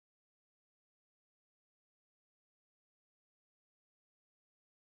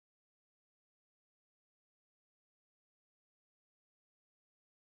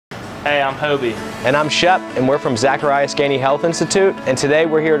Hey, I'm Hobie. And I'm Shep, and we're from Zacharias Ganey Health Institute, and today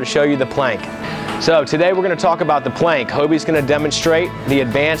we're here to show you the plank. So today we're going to talk about the plank. Hobie's going to demonstrate the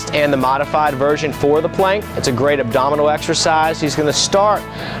advanced and the modified version for the plank. It's a great abdominal exercise. He's going to start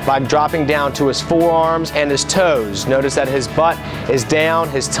by dropping down to his forearms and his toes. Notice that his butt is down,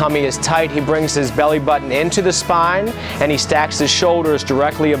 his tummy is tight. He brings his belly button into the spine, and he stacks his shoulders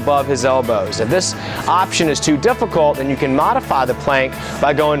directly above his elbows. If this option is too difficult, then you can modify the plank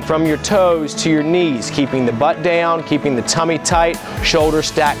by going from your toes to your knees, keeping the butt down, keeping the tummy tight, shoulders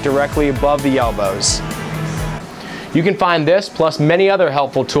stacked directly above the elbows. You can find this plus many other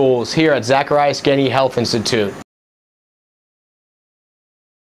helpful tools here at Zacharias Ganey Health Institute.